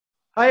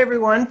Hi,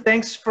 everyone.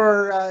 Thanks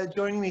for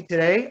joining me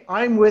today.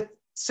 I'm with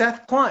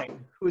Seth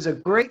Klein, who is a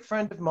great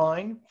friend of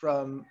mine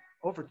from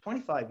over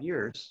 25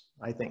 years,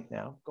 I think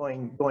now,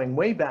 going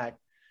way back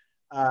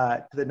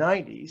to the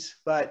 90s.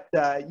 But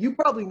you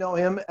probably know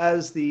him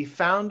as the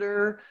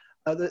founder,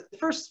 the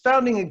first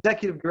founding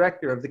executive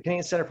director of the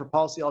Canadian Centre for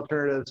Policy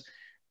Alternatives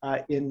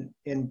in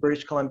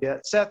British Columbia.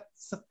 Seth,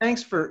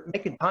 thanks for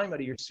making time out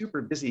of your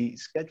super busy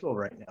schedule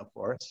right now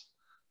for us.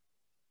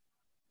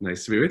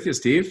 Nice to be with you,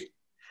 Steve.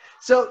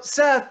 So,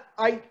 Seth,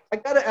 I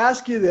got to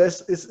ask you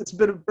this. It's a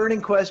bit of a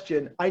burning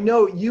question. I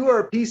know you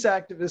are a peace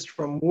activist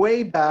from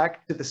way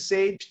back to the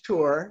SAGE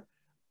tour.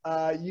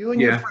 You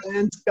and your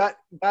friends got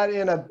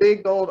in a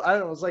big old, I don't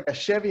know, it was like a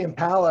Chevy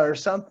Impala or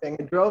something,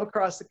 and drove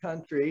across the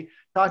country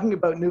talking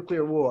about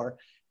nuclear war.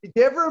 Did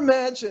you ever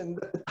imagine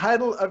that the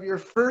title of your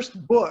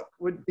first book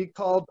would be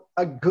called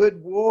A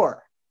Good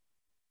War?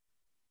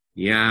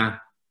 Yeah,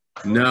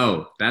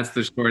 no, that's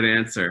the short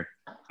answer.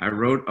 I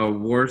wrote a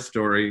war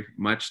story,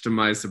 much to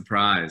my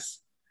surprise.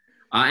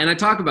 And I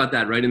talk about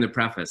that right in the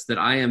preface, that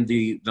I am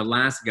the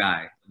last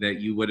guy that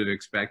you would have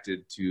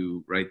expected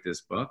to write this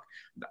book.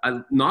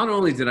 Not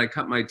only did I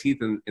cut my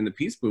teeth in the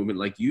peace movement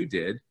like you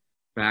did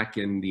back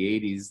in the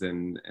 80s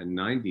and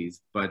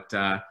 90s, but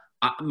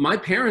my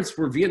parents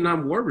were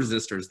Vietnam War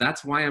resistors.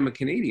 That's why I'm a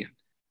Canadian.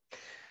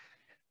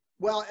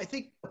 Well, I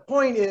think the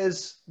point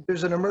is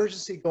there's an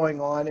emergency going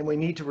on and we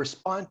need to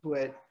respond to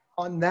it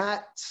on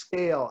that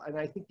scale. And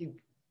I think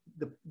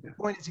the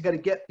point is you got to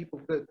get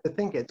people to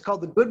think it. It's called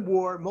The Good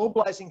War,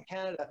 Mobilizing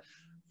Canada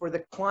for the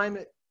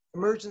Climate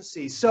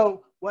Emergency.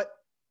 So what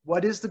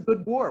is the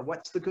good war?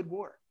 What's the good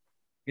war?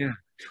 Yeah.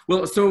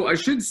 Well, so I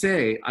should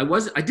say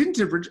I didn't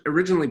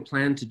originally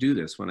plan to do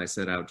this when I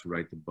set out to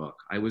write the book.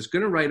 I was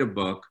going to write a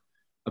book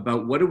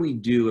about what do we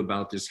do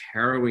about this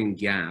harrowing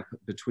gap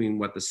between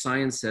what the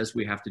science says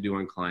we have to do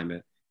on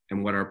climate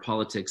and what our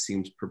politics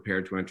seems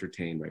prepared to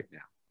entertain right now.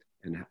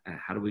 And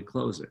how do we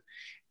close it?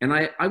 And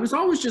I was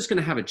always just going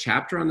to have a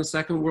chapter on the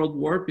Second World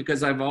War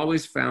because I've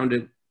always found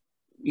it,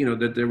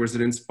 that there was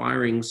an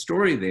inspiring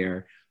story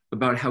there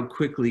about how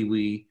quickly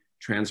we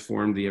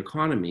transformed the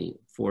economy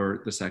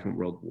for the Second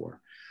World War.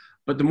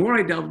 But the more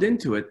I delved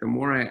into it, the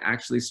more I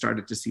actually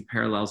started to see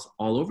parallels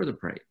all over the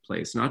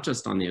place, not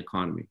just on the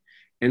economy.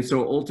 And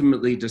so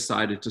ultimately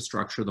decided to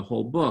structure the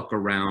whole book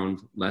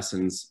around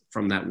lessons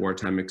from that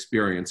wartime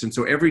experience. And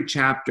so every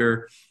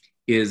chapter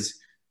is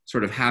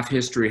sort of half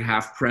history,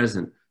 half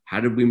present. How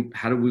did we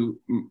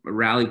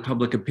rally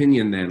public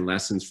opinion then?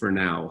 Lessons for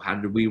now. How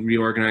did we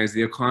reorganize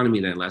the economy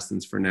then?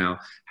 Lessons for now.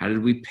 How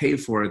did we pay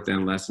for it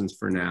then? Lessons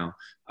for now.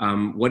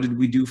 What did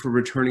we do for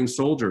returning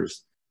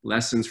soldiers?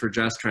 Lessons for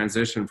just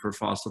transition for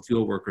fossil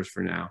fuel workers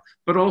for now.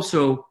 But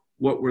also,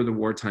 what were the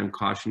wartime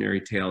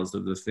cautionary tales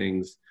of the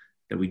things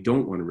that we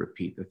don't want to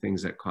repeat, the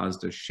things that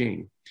caused us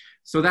shame?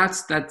 So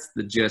that's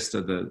the gist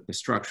of the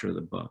structure of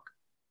the book.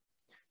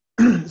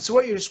 So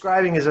what you're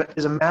describing is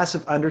a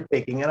massive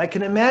undertaking. And I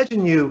can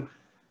imagine you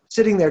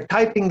sitting there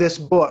typing this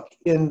book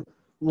in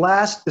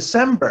last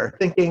December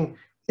thinking,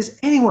 is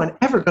anyone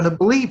ever going to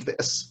believe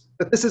this,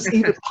 that this is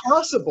even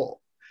possible?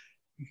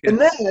 Yeah.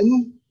 And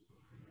then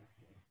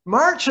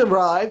March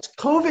arrives,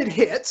 COVID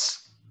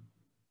hits,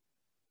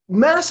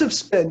 massive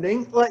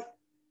spending. Like,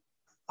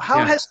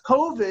 how has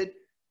COVID,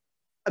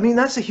 I mean,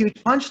 that's a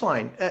huge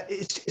punchline.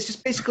 It's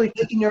just basically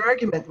taking your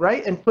argument,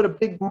 right, and put a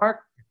big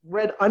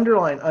red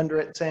underline under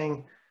it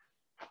saying,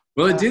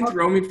 well, it did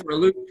throw me for a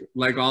loop,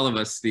 like all of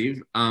us,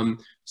 Steve.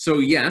 So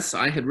yes,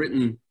 I had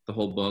written the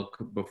whole book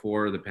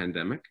before the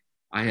pandemic.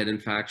 I had in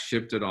fact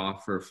shipped it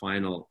off for a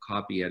final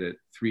copy edit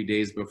 3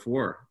 days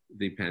before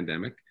the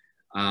pandemic.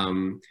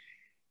 And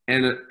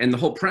the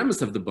whole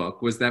premise of the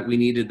book was that we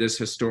needed this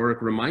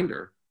historic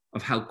reminder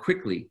of how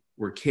quickly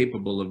we're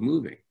capable of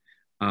moving,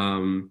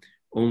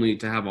 only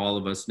to have all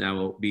of us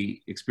now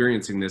be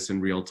experiencing this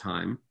in real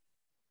time.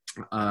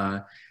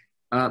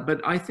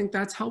 But I think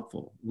that's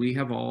helpful. We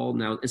have all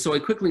now, and so I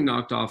quickly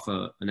knocked off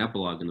an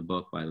epilogue in the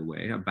book, by the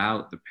way,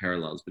 about the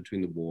parallels between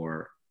the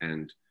war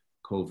and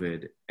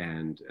COVID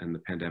and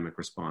the pandemic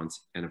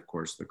response, and of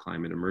course the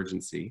climate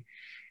emergency.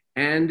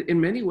 And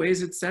in many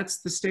ways, it sets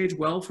the stage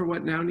well for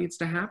what now needs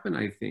to happen,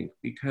 I think,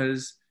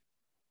 because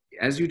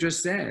as you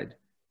just said,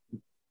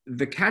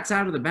 the cat's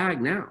out of the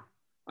bag now.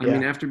 I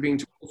mean, after being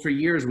told for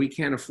years, we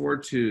can't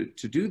afford to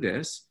do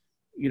this.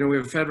 We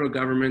have a federal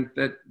government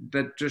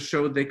that just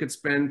showed they could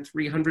spend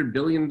 $300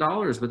 billion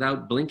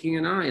without blinking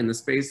an eye in the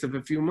space of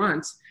a few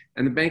months.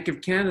 And the Bank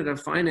of Canada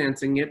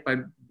financing it by,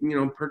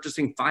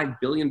 purchasing $5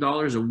 billion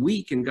a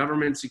week in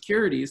government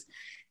securities.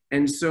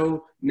 And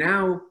so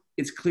now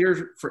it's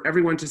clear for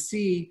everyone to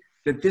see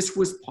that this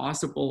was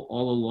possible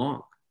all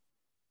along.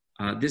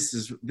 This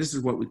is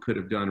what we could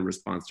have done in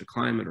response to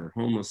climate or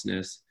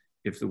homelessness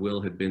if the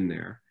will had been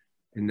there.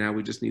 And now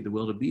we just need the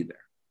will to be there.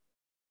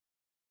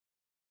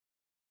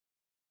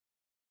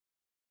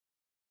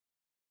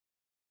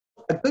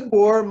 A Good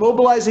War,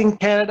 Mobilizing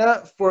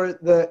Canada for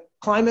the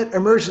Climate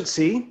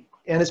Emergency,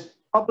 and is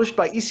published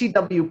by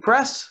ECW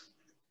Press.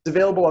 It's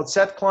available on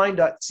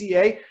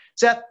SethKlein.ca.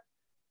 Seth,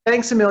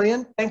 thanks a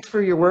million. Thanks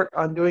for your work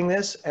on doing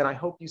this, and I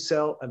hope you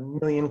sell 1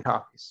 million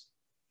copies.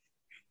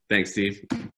 Thanks, Steve.